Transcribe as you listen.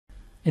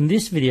In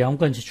this video, I'm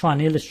going to try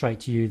and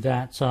illustrate to you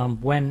that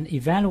when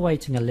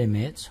evaluating a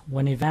limit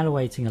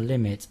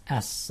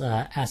as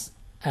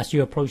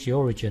you approach the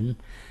origin,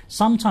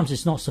 sometimes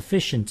it's not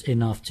sufficient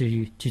enough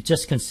to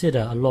just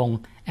consider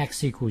along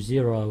x equals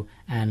 0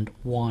 and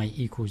y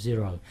equals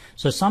 0.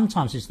 So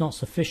sometimes it's not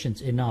sufficient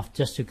enough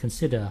just to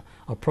consider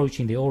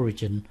approaching the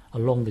origin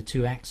along the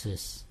two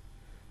axes.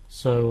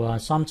 So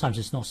sometimes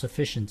it's not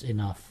sufficient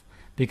enough,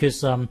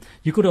 because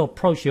you've got to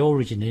approach the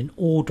origin in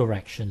all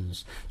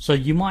directions. So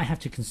you might have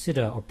to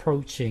consider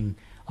approaching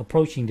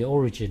the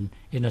origin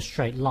in a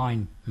straight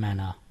line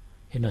manner,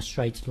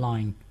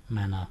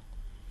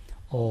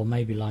 or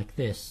maybe like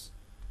this.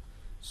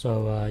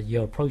 So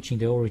you're approaching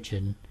the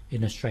origin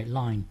in a straight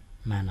line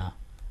manner,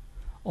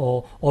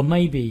 or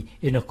maybe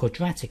in a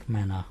quadratic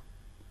manner.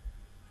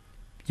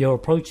 You're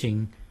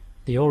approaching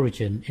the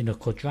origin in a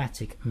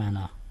quadratic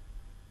manner,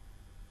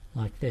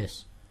 like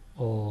this,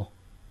 or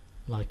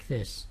like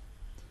this.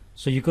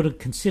 So you've got to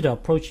consider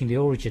approaching the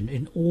origin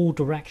in all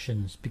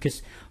directions,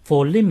 because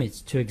for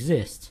limits to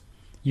exist,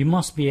 you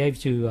must be able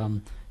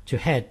to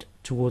head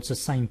towards the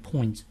same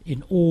point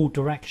in all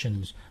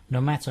directions, no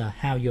matter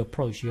how you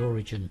approach the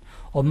origin.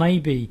 Or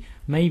maybe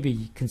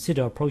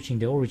consider approaching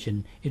the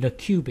origin in a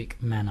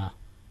cubic manner,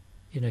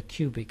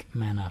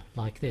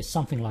 like this,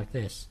 something like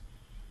this.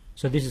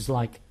 So this is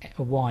like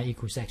y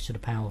equals x to the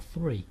power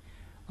 3,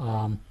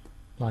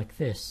 like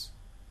this.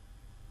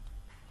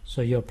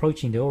 So you're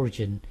approaching the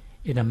origin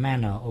in a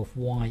manner of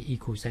y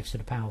equals x to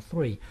the power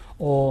 3,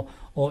 or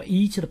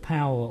e to the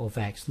power of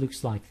x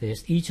looks like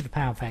this. E to the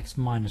power of x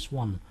minus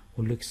 1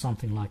 will look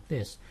something like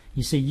this.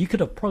 You see, you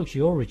could approach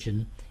the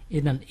origin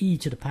in an e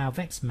to the power of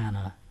x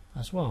manner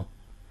as well.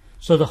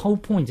 So the whole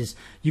point is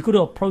you could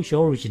approach the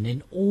origin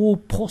in all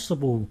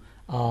possible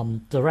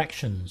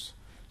directions.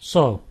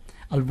 So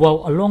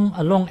well,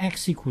 along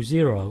x equals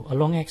 0,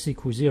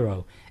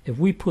 if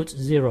we put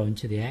 0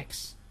 into the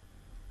x,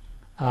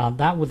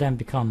 that will then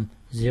become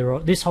 0.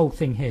 This whole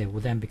thing here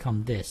will then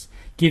become this,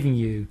 giving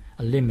you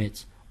a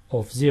limit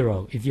of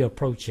 0 if you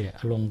approach it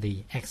along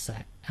the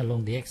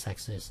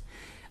x-axis.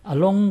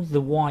 Along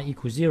the y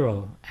equals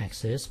 0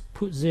 axis,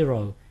 put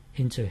 0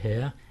 into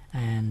here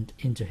and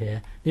into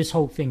here. This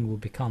whole thing will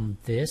become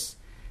this,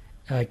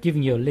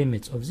 giving you a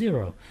limit of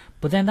 0.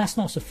 But then that's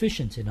not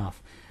sufficient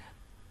enough.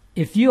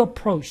 If you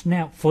approach,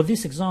 now for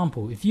this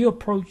example, if you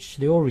approach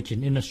the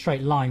origin in a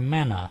straight line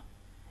manner,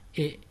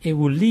 it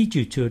will lead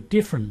you to a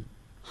different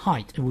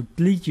height, it will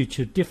lead you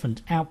to a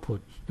different output,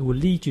 it will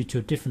lead you to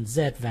a different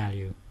z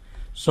value.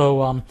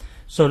 So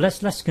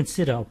let's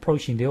consider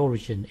approaching the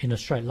origin in a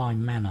straight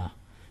line manner.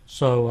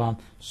 So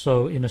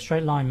in a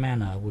straight line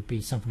manner would be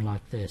something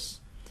like this.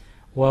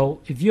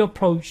 Well, if you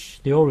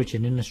approach the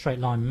origin in a straight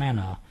line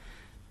manner,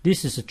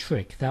 this is a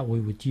trick that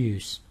we would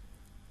use.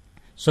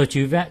 So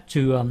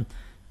to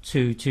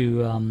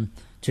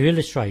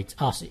illustrate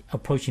us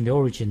approaching the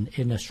origin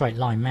in a straight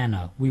line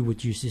manner, we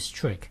would use this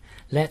trick.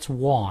 Let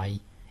y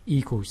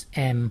equals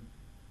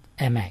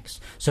mx.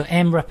 So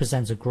m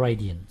represents a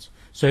gradient.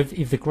 So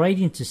if the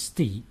gradient is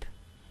steep,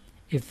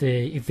 if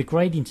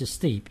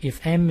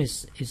m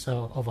is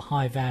of a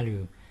high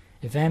value,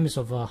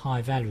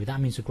 that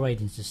means the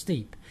gradient is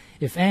steep.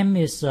 If m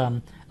is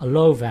a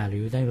low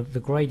value, then the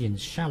gradient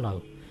is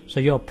shallow.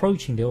 So you're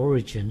approaching the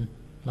origin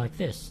like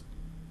this.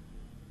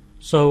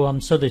 So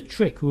the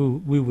trick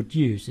we would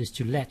use is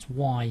to let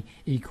y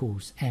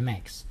equals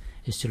mx.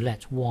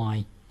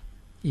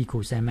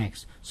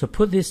 So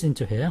put this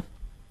into here,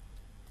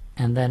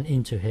 and then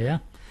into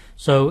here.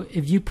 So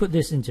if you put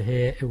this into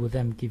here, it will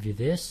then give you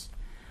this.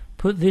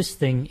 Put this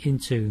thing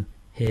into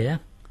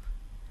here,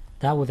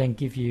 that will then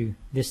give you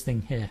this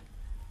thing here.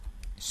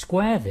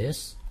 Square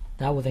this,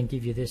 that will then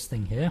give you this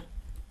thing here.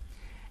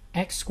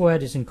 X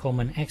squared is in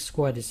common,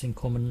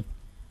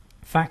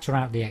 factor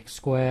out the x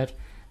squared,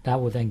 that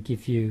will then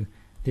give you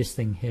this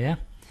thing here,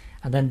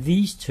 and then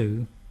these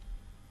two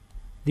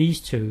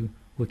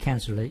will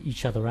cancel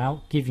each other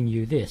out, giving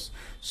you this.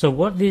 So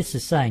what this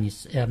is saying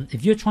is,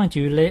 if you're trying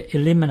to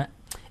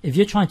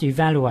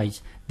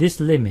evaluate this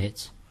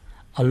limit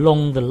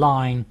along the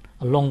line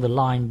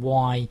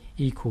y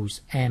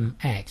equals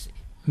mx,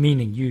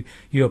 meaning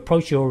you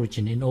approach your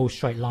origin in all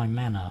straight line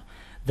manner,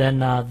 then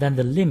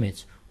the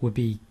limit would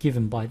be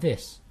given by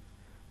this.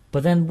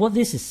 But then what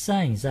this is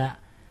saying is that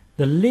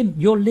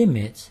your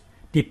limit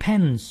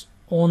depends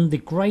on the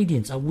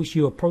gradient at which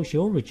you approach the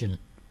origin.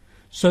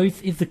 So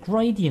if the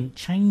gradient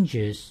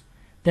changes,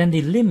 then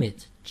the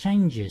limit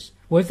changes.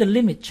 Well, if the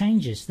limit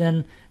changes,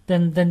 then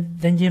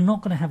you're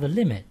not going to have a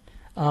limit.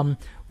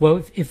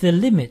 Well, if the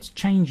limit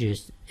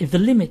changes, if the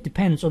limit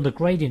depends on the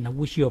gradient at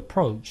which you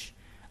approach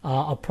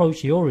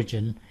the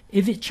origin,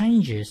 if it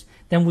changes,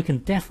 then we can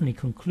definitely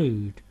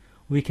conclude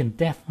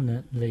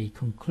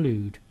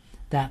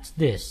that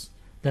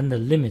then the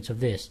limit of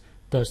this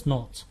does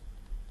not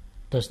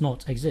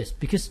exist,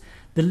 because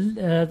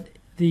the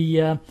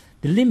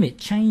limit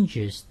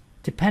changes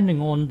depending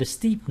on the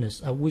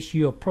steepness at which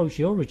you approach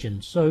the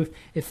origin. So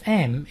if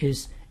m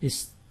is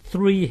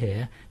 3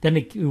 here, then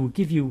it will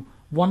give you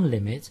one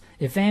limit.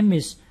 If m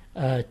is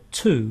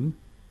 2,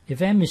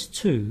 if m is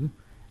 2,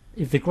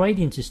 if the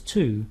gradient is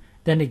 2,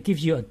 then it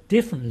gives you a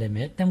different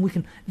limit,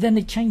 then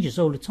it changes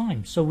all the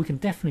time. So we can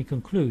definitely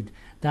conclude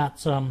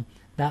that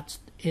that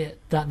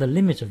the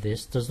limit of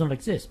this does not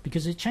exist,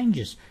 because it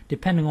changes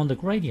depending on the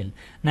gradient.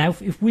 Now,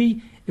 if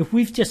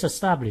we've just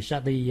established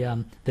that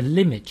the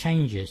limit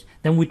changes,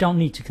 then we don't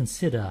need to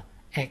consider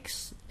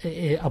x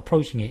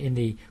approaching it in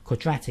the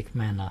quadratic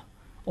manner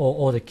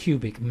or the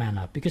cubic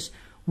manner, because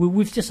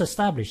we've just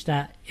established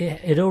that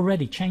it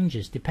already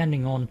changes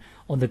depending on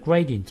the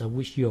gradient at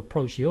which you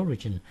approach the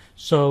origin.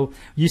 So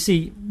you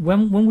see,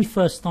 when we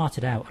first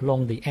started out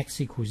along the x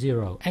equals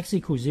 0,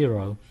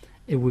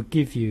 it would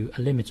give you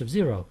a limit of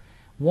 0.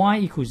 Y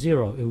equals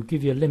 0, it would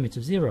give you a limit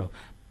of 0.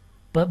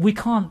 But we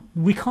can't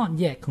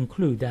yet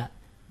conclude that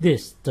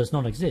this does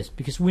not exist,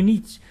 because we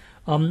need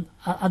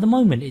at the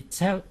moment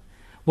it's out.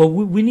 Well,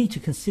 we need to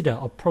consider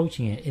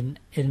approaching it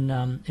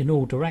in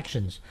all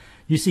directions.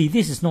 You see,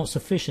 this is not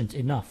sufficient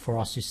enough for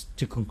us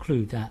to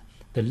conclude that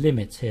the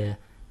limit here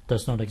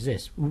does not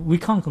exist. We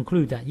can't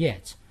conclude that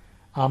yet.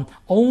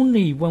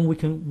 Only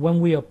when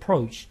we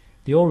approach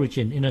the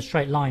origin in a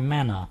straight line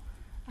manner,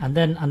 and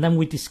then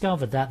we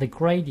discover that the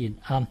gradient,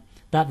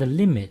 that the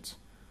limit,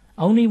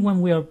 only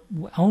when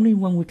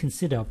we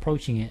consider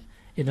approaching it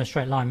in a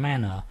straight line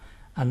manner,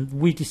 and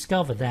we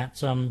discover that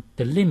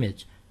the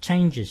limit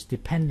changes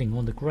depending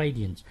on the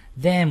gradient,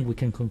 then we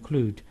can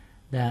conclude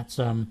that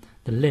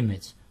the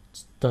limit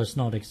does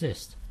not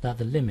exist, that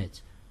the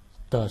limit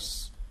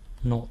does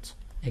not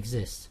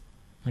exist.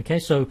 Okay,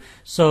 so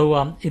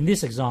in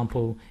this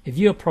example, if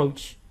you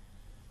approach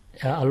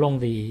along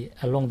the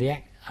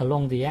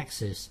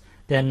axis,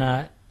 then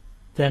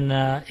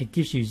it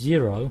gives you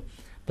 0,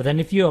 but then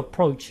if you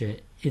approach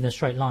it in a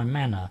straight line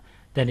manner,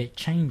 then it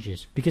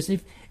changes. Because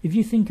if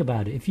you think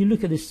about it, if you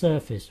look at this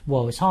surface,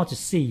 well, it's hard to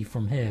see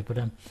from here, but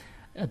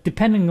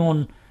depending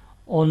on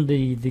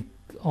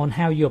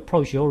how you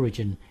approach the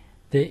origin,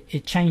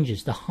 it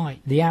changes. The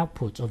height, the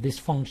output of this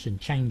function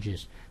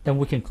changes. Then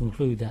we can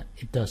conclude that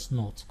it does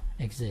not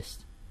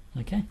exist.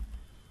 Okay.